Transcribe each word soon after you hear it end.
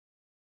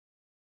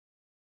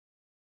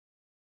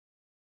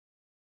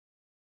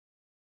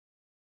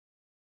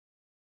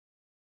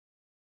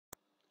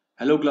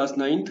Hello class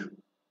ninth.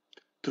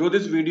 Through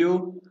this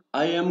video,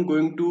 I am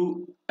going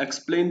to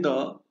explain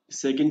the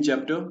second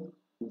chapter,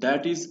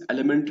 that is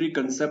elementary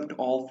concept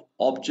of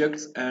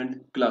objects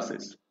and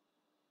classes.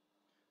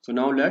 So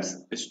now let's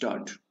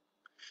start.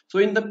 So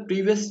in the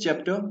previous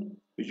chapter,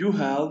 you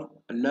have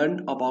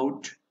learned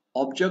about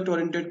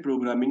object-oriented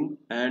programming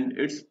and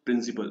its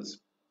principles,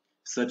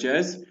 such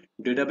as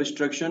data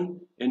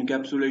abstraction,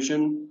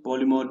 encapsulation,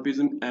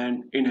 polymorphism,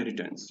 and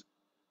inheritance.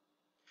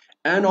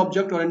 An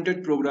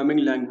object-oriented programming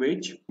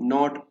language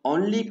not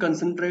only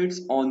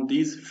concentrates on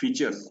these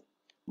features,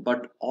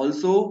 but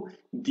also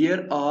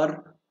there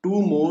are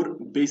two more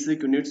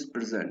basic units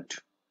present,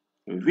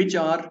 which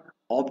are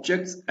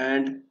objects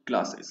and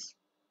classes.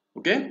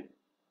 Okay,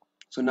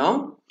 so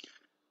now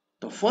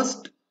the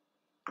first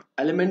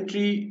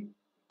elementary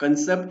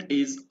concept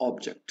is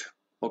object.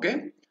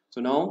 Okay, so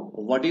now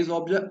what is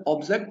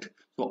object?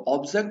 So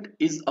object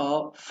is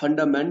a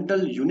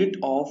fundamental unit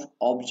of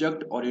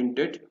object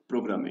oriented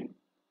programming.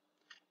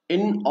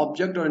 In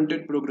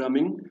object-oriented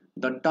programming,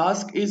 the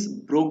task is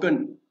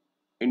broken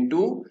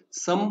into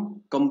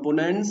some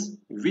components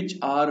which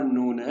are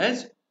known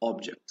as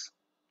objects.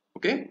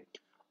 Okay,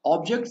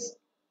 objects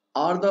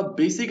are the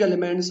basic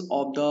elements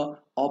of the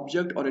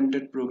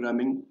object-oriented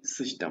programming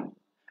system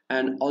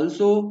and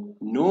also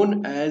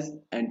known as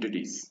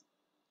entities.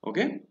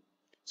 Okay,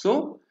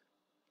 so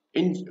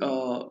in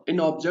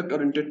object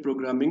oriented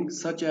programming,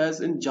 such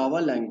as in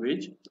Java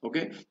language,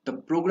 okay, the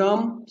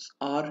programs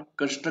are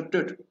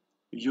constructed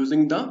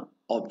using the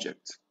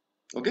objects.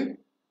 Okay,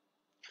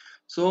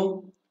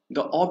 so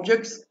the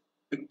objects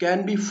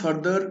can be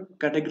further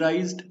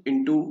categorized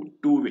into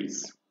two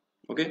ways.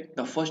 Okay,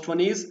 the first one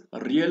is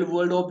real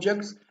world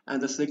objects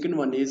and the second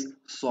one is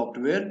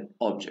software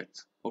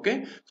objects.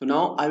 Okay, so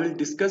now I will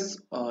discuss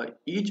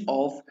each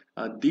of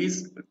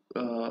these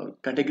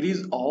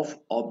categories of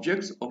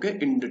objects, okay,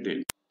 in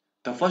detail.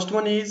 The first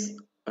one is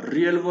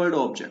real world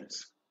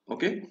objects.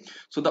 Okay,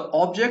 so the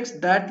objects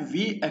that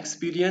we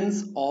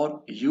experience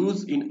or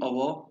use in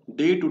our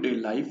day-to-day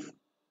life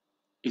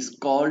is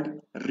called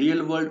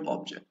real world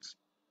objects.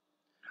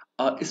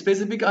 A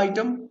specific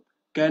item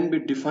can be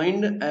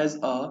defined as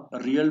a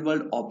real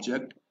world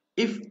object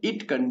if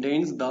it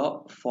contains the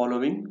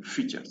following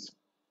features.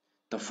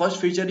 The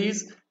first feature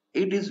is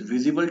it is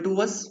visible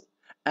to us,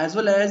 as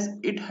well as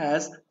it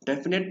has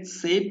definite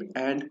shape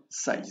and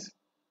size.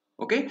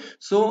 Okay,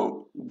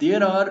 so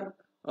there are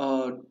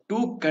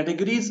two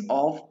categories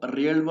of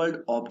real world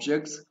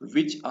objects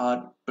which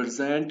are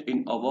present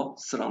in our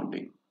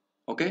surrounding.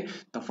 Okay,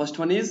 the first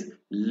one is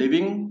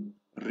living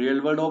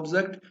real world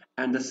object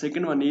and the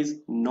second one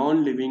is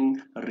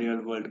non-living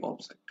real world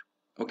object.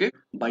 Okay,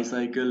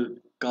 bicycle,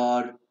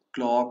 car,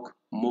 clock,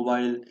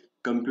 mobile,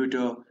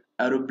 computer,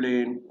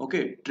 aeroplane,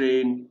 okay,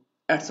 train,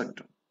 etc.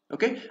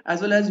 Okay,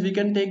 as well as we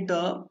can take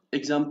the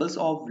examples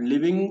of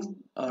living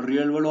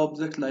real world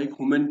objects like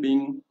human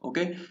being,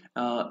 okay,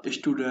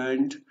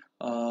 student,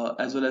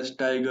 as well as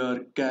tiger,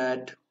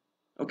 cat.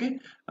 Okay,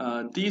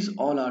 these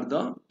all are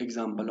the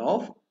example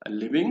of a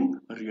living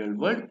real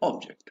world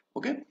object.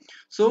 Okay,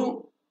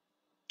 so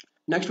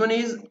next one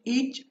is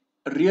each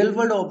real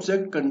world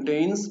object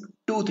contains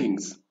two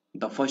things.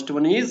 The first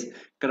one is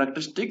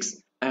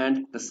characteristics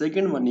and the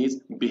second one is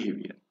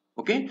behavior.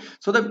 Okay,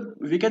 so the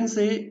we can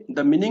say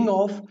the meaning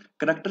of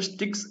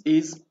characteristics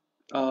is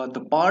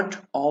the part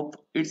of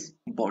its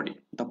body,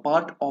 the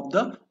part of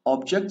the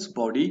object's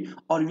body,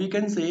 or we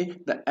can say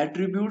the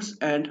attributes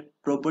and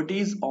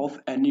properties of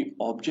any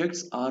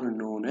objects are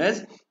known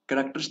as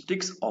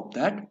characteristics of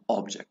that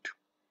object.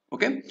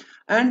 Okay,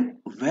 and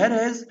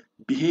whereas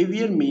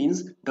behavior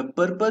means the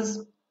purpose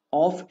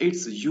of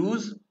its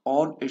use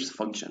or its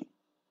function,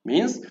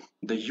 means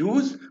the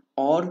use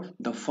or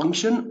the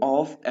function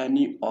of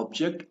any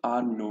object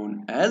are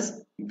known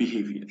as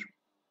behavior.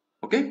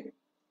 Okay,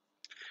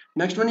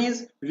 next one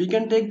is we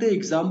can take the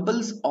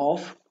examples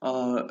of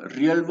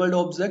real world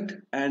object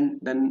and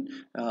then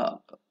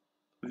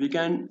we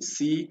can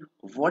see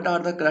what are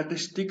the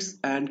characteristics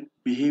and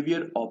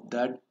behavior of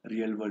that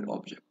real world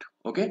object.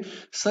 Okay,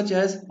 such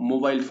as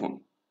mobile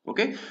phone.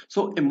 Okay,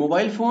 so a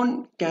mobile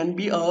phone can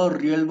be a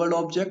real world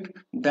object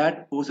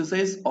that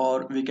possesses,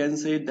 or we can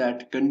say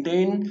that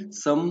contain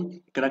some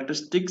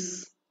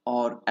characteristics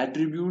or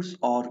attributes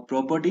or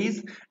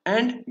properties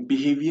and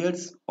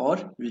behaviors,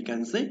 or we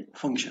can say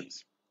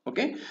functions.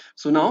 Okay,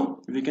 so now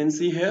we can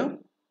see here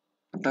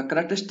the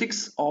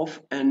characteristics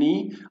of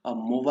any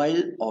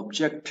mobile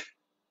object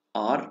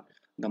are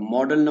the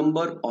model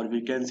number, or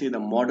we can say the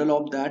model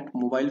of that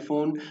mobile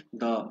phone,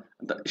 the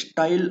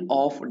style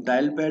of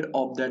dial pad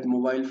of that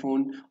mobile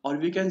phone, or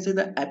we can say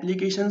the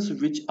applications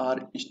which are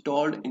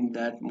installed in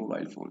that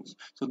mobile phones.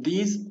 So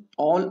these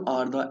all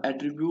are the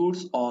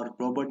attributes or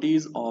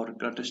properties or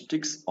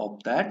characteristics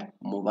of that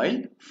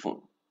mobile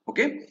phone.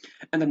 Okay,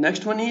 and the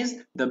next one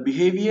is the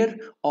behavior,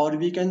 or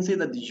we can say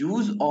that the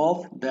use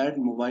of that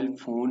mobile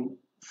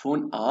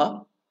phone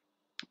are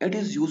it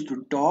is used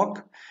to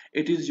talk,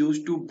 it is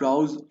used to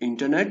browse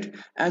internet,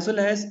 as well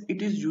as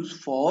it is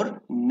used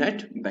for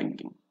net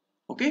banking.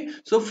 Okay,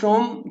 so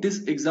from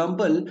this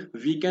example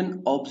we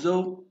can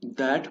observe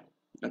that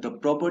the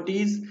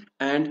properties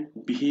and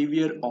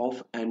behavior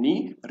of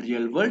any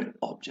real world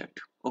object.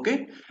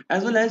 Okay,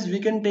 as well as we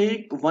can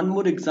take one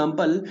more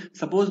example.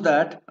 Suppose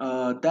that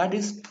that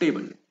is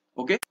table.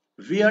 Okay,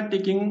 we are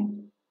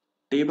taking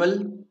table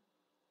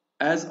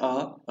as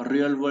a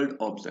real world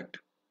object.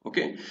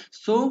 Okay,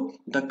 so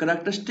the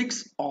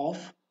characteristics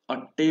of a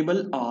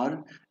table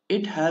are: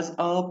 it has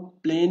a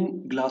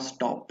plain glass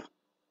top,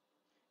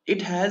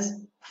 it has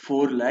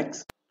four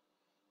legs,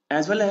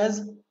 as well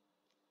as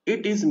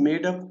it is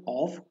made up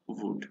of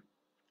wood.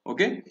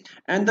 Okay,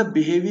 and the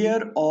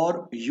behavior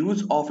or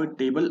use of a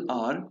table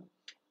are: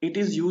 it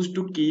is used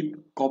to keep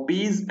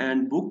copies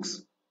and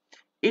books,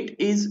 it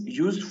is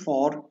used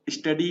for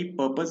study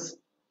purpose,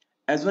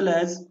 as well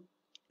as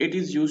it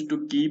is used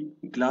to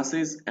keep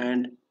glasses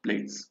and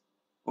plates.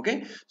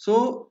 Okay,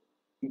 so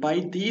by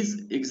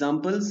these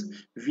examples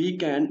we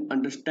can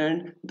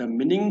understand the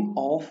meaning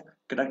of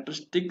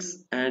characteristics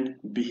and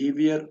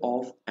behavior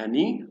of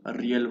any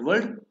real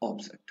world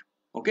object.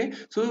 Okay,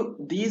 so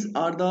these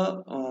are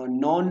the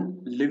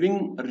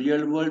non-living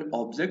real world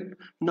object.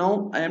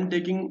 Now I am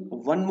taking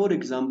one more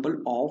example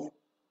of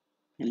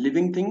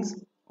living things.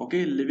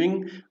 Okay,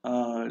 living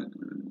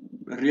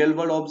real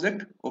world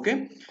object.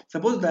 Okay,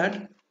 suppose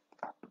that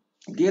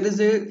there is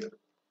a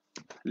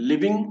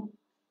living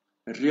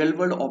real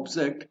world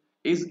object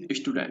is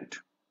student.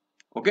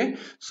 Okay,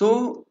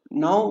 so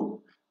now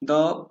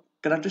the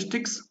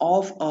characteristics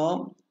of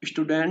a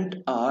student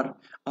are: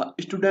 a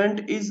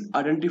student is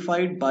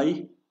identified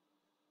by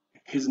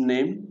his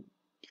name,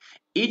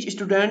 each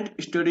student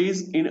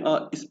studies in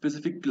a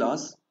specific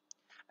class,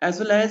 as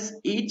well as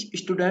each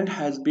student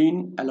has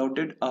been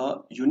allotted a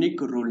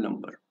unique roll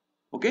number.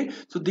 Okay,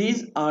 so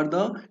these are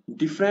the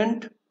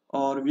different,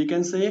 or we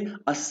can say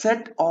a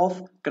set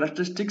of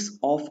characteristics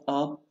of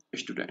a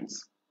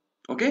students.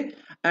 Okay,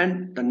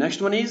 and the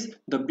next one is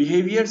the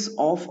behaviors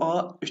of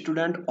a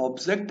student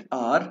object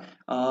are: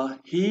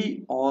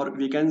 he, or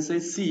we can say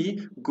she,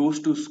 goes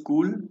to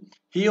school,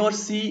 he or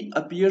she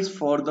appears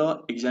for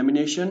the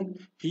examination,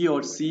 he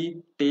or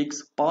she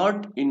takes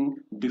part in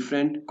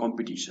different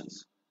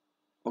competitions.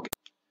 Okay,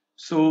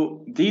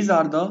 so these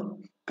are the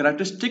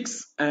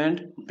characteristics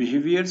and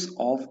behaviors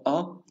of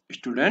a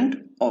student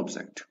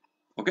object.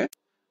 Okay,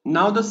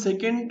 now the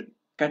second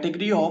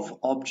category of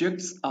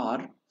objects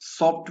are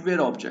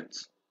software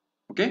objects.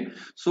 Okay,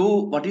 so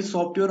what is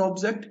software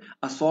object?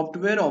 A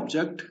software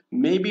object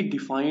may be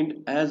defined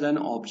as an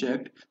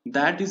object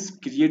that is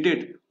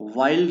created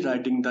while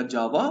writing the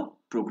Java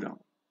program.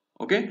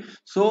 Okay,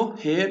 so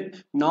here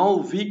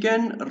now we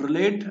can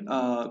relate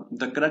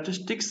the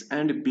characteristics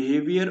and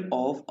behavior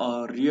of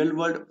a real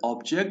world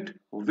object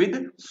with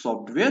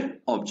software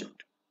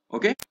object.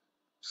 Okay,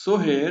 so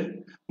here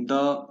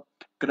the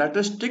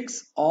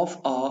characteristics of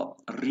a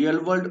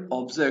real world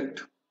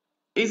object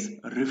is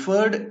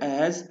referred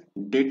as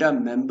data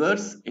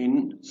members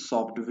in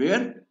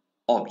software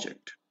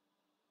object,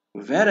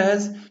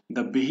 whereas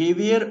the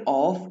behavior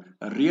of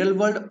a real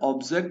world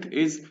object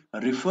is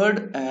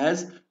referred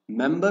as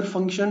member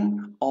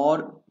function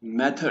or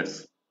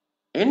methods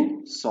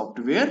in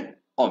software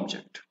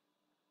object.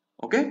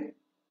 Okay,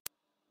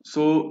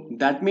 so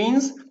that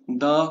means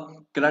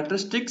the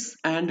characteristics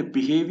and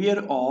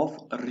behavior of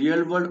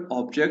real world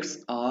objects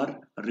are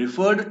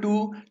referred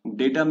to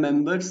data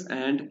members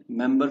and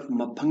member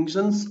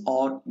functions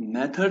or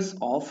methods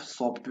of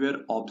software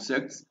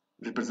objects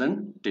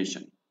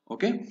representation.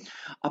 Okay,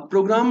 a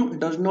program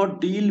does not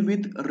deal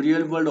with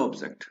real world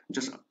object.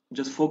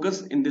 Just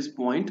focus in this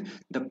point.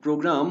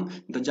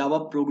 The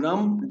Java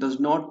program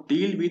does not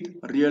deal with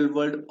real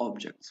world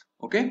objects.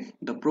 Okay,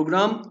 the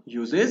program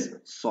uses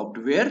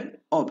software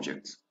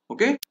objects.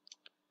 Okay,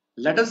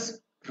 let us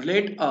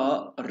relate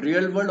a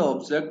real world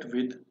object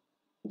with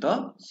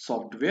the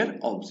software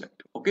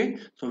object. Okay,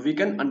 so we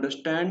can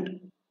understand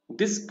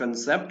this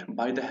concept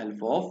by the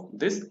help of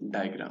this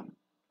diagram.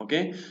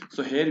 Okay,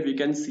 so here we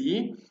can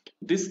see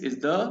this is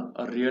the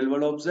real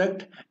world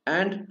object,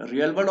 and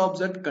real world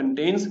object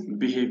contains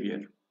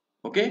behavior.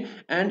 Okay,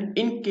 and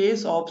in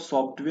case of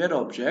software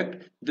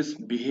object, this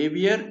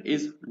behavior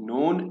is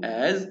known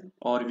as,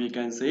 or we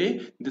can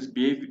say this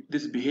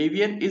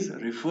behavior is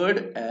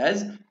referred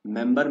as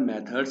member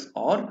methods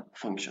or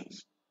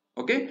functions.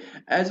 Okay,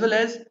 as well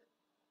as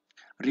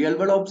real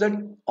world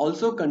object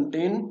also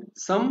contain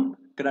some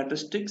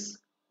characteristics.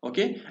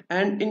 Okay,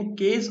 and in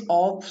case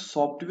of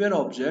software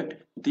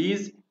object,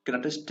 these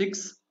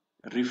characteristics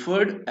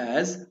referred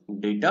as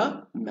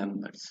data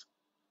members.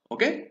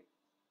 Okay,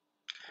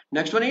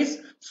 next one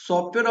is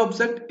software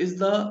object is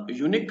the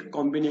unique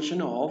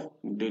combination of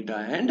data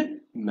and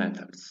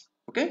methods.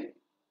 Okay,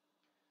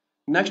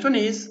 next one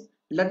is,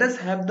 let us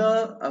have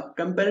the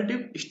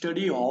comparative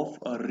study of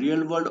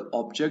real world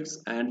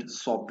objects and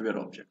software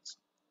objects.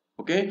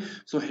 Okay,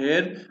 so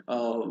here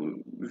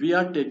we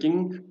are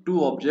taking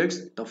two objects.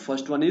 The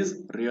first one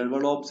is real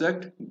world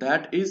object,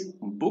 that is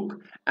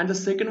book, and the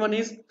second one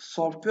is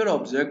software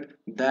object,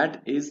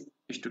 that is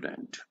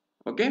student.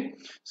 Okay,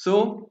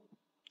 so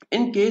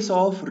In case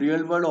of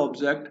real world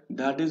object,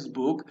 that is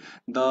book,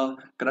 the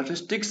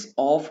characteristics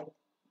of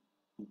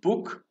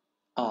book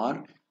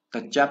are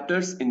the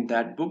chapters in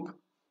that book,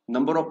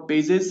 number of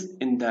pages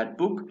in that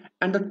book,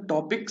 and the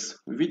topics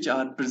which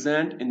are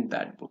present in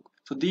that book.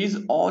 So these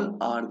all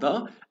are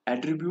the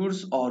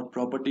attributes or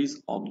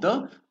properties of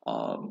the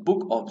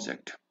book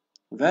object.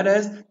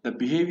 Whereas the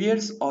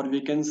behaviors, or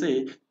we can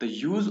say the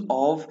use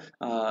of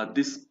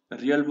this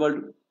real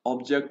world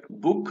object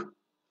book,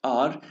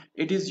 are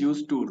it is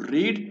used to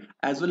read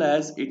as well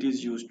as it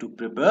is used to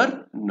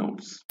prepare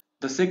notes.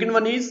 The second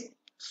one is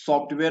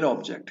software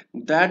object,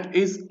 that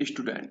is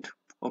student.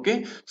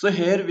 Okay, so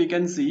here we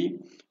can see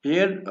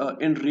here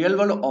in real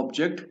world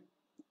object,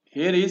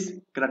 here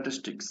is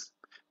characteristics,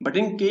 but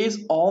in case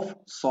of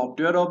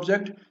software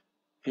object,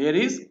 here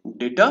is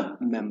data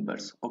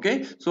members.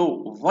 Okay,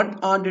 so what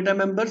are data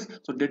members?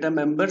 So data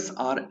members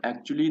are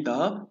actually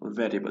the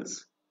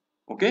variables.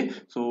 Okay,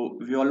 so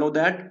we all know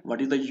that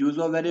what is the use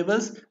of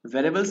variables.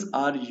 Variables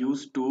are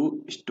used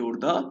to store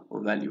the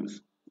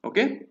values.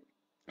 Okay,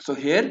 so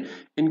here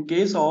in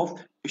case of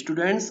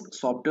students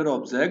software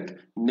object,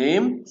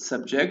 name,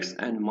 subjects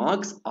and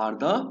marks are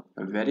the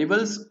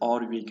variables,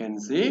 or we can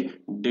say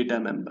data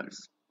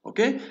members.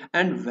 Okay,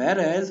 and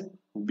whereas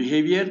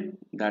behavior,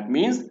 that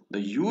means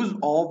the use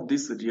of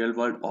this real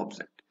world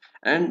object.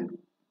 And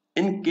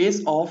in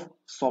case of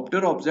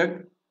software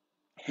object,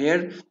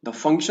 here the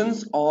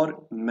functions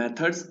or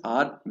methods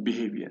are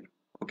behavior.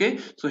 Okay,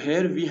 so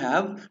here we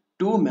have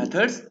two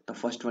methods. The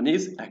first one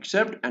is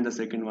accept and the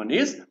second one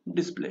is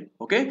display.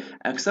 Okay,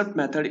 accept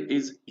method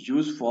is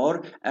used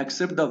for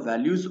accept the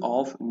values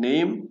of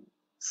name,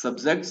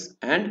 subjects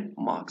and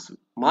marks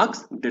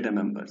data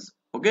members.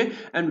 Okay,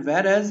 and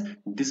whereas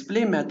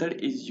display method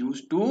is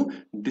used to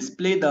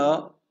display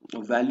the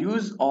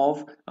values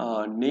of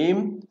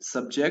name,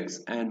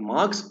 subjects and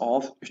marks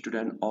of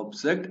student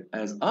object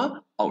as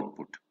a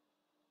output.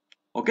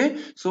 Okay,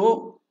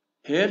 so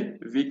here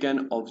we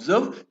can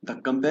observe the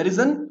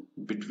comparison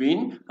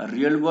between a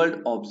real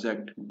world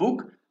object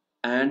book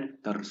and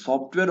the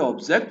software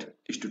object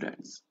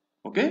students.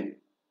 Okay,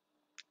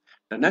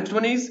 the next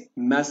one is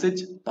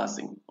message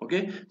passing.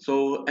 Okay,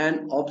 so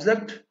an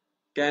object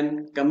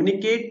can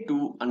communicate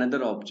to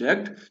another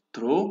object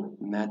through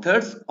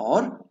methods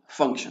or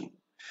function,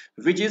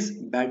 which is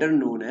better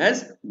known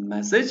as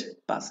message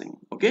passing.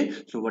 Okay,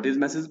 so what is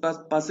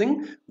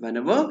passing?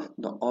 Whenever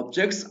the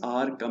objects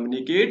are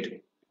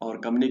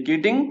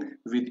communicating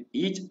with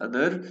each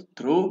other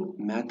through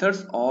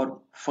methods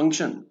or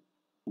function,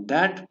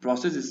 that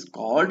process is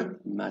called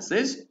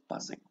message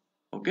passing.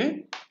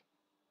 Okay,